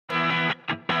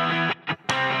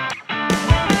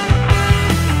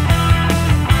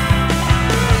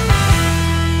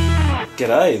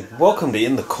G'day, welcome to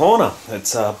In the Corner.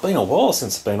 It's been a while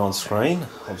since it's been on screen.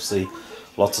 Obviously,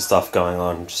 lots of stuff going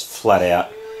on, just flat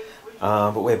out.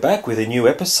 But we're back with a new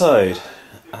episode.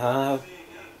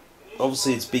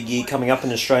 Obviously, it's big year coming up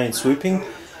in Australian swooping.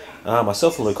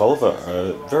 Myself and Luke Oliver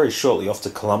are very shortly off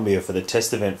to Colombia for the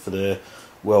test event for the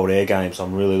World Air Games.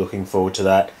 I'm really looking forward to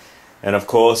that. And of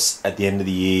course, at the end of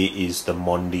the year is the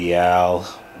Mondial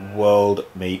World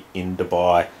Meet in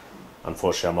Dubai.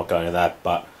 Unfortunately, I'm not going to that,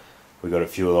 but we've got a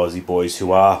few of the Aussie boys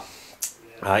who are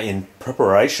in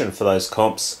preparation for those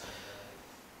comps.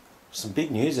 Some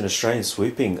big news in Australian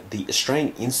swooping. The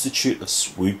Australian Institute of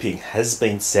Swooping has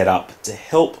been set up to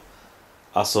help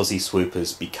us Aussie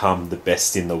swoopers become the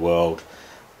best in the world.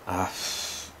 I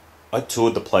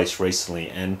toured the place recently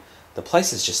and the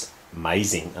place is just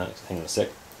amazing. Hang on a sec.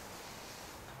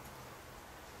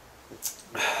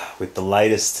 With the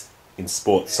latest in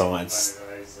sports science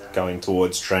going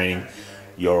towards training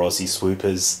your Aussie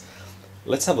swoopers.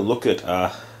 Let's have a look at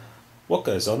what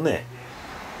goes on there.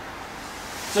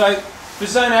 So, for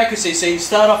zone accuracy, so you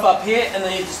start off up here and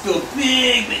then you just do a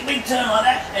big turn like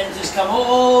that and just come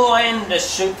all the way in and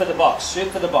just shoot for the box.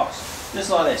 Shoot for the box. Just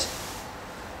like this.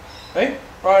 See?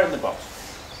 Right in the box.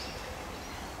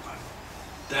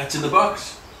 That's in the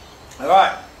box.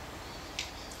 Alright.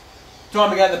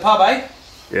 Time to go to the pub, eh?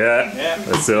 Yeah.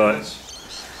 Let's do it.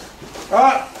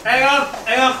 Alright, hang on.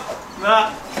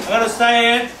 Nah, I gotta stay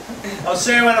here. I'll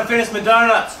see you when I finish my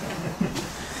donuts.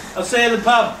 I'll see you at the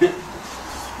pub.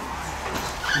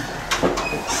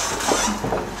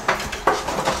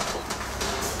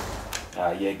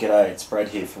 Yeah, g'day, it's Brad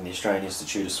here from the Australian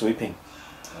Institute of Swooping.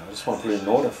 I just want to put in an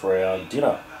order for our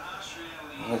dinner.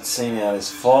 Let's see now, there's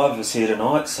 5 of us here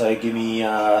tonight, so give me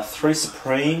 3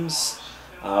 Supremes,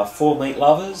 4 meat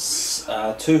lovers,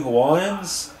 2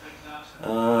 Hawaiians.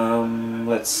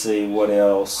 Let's see what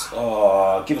else.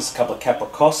 Oh, give us a couple of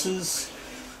capricosses.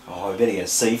 Oh, we better get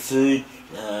seafood.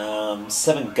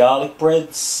 7 garlic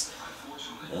breads.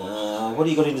 What do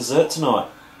you got in dessert tonight?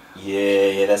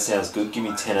 Yeah, that sounds good. Give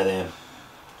me 10 of them.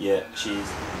 Yeah, cheers.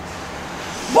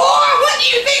 Boy, what do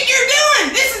you think you're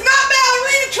doing? This is not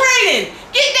ballerina training.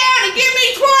 Get down and give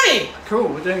me 20. Cool,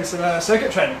 we're doing some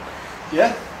circuit training.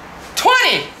 Yeah?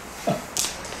 20.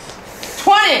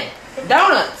 20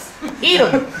 donuts. Eat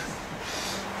them.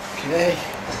 Okay.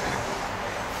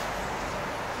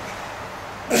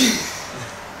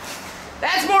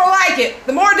 That's more like it.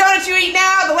 The more donuts you eat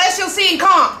now, the less you'll see in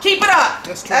comp. Keep it up.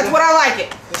 That's what I like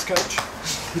it. Yes, coach.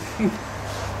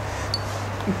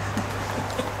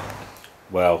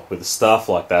 Well, with the staff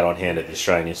like that on hand at the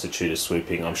Australian Institute of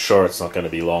Swooping, I'm sure it's not going to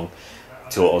be long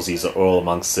till Aussies are all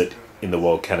amongst it in the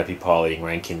World Canopy Piloting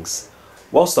Rankings.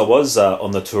 Whilst I was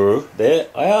on the tour there,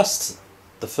 I asked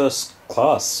the first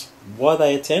class why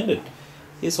they attended.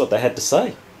 Here's what they had to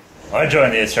say. I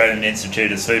joined the Australian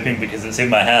Institute of Swooping because it's in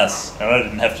my house and I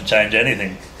didn't have to change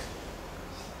anything.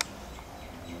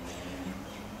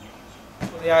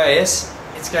 For the IAS,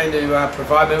 it's going to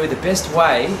provide me with the best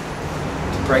way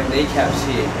to break kneecaps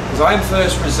here. Because I'm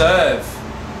first reserve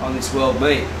on this world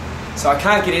meet. So I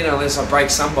can't get in unless I break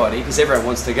somebody because everyone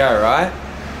wants to go, right?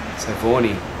 So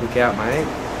Vaughnie, look out mate.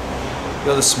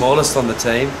 You're the smallest on the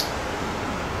team.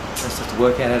 Just have to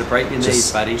work out how to break your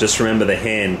knees, buddy. Just remember the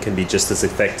hand can be just as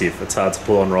effective. It's hard to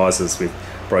pull on risers with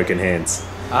broken hands.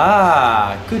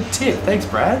 Ah, good tip. Thanks,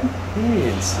 Brad.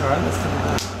 Hands. All right, let's do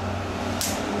that.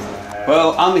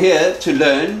 Well, I'm here to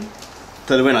learn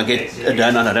so that when I get a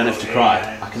donut, I don't have to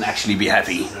cry. I can actually be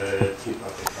happy.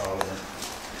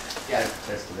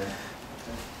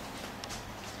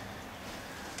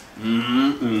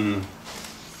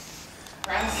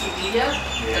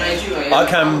 I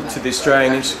come to the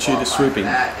Australian Institute of Swooping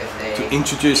to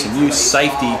introduce a new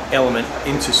safety element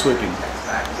into swooping.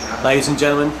 Ladies and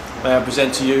gentlemen, may I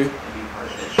present to you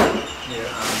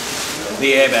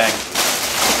the airbag.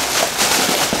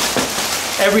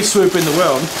 Every swooper in the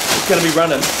world is going to be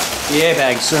running the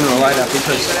airbag sooner or later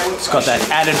because it's got that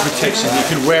added protection. You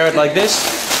can wear it like this.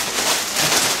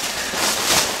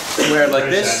 Wear it like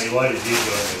this.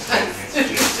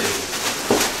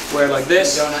 Wear it like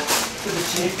this.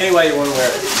 Any way you want to wear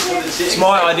it. It's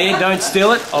my idea, don't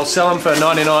steal it. I'll sell them for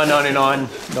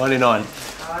 $99.99.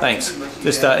 Thanks.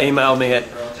 Just email me at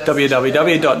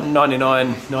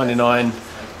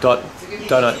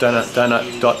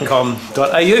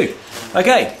www.9999.donut.com.au.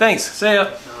 Okay, thanks. See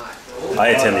ya. I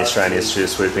attend the Australian Institute of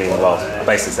Swooping. Well, I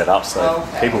basically set up so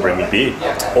people bring me beer.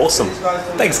 Awesome.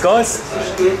 Thanks, guys.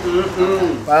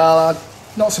 Well,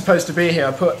 not supposed to be here.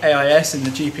 I put AIS in the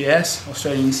GPS,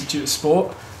 Australian Institute of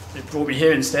Sport. They brought me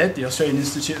here instead, the Australian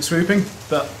Institute of Swooping,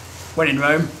 but when in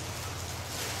Rome,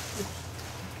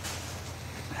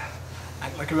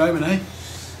 Crack a Roman, eh?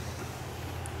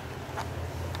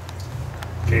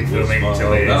 Keep filming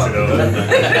until he eats it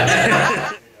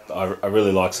all. I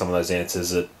really like some of those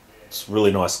answers. It's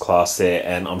really nice class there,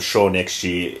 and I'm sure next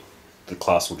year the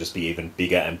class will just be even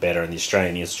bigger and better, and the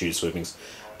Australian Institute of Swooping's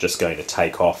just going to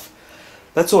take off.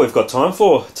 That's all we've got time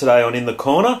for today on In the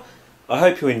Corner. I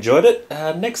hope you enjoyed it.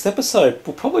 Next episode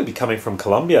will probably be coming from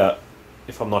Colombia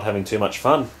if I'm not having too much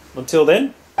fun. Until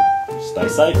then, stay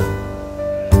safe.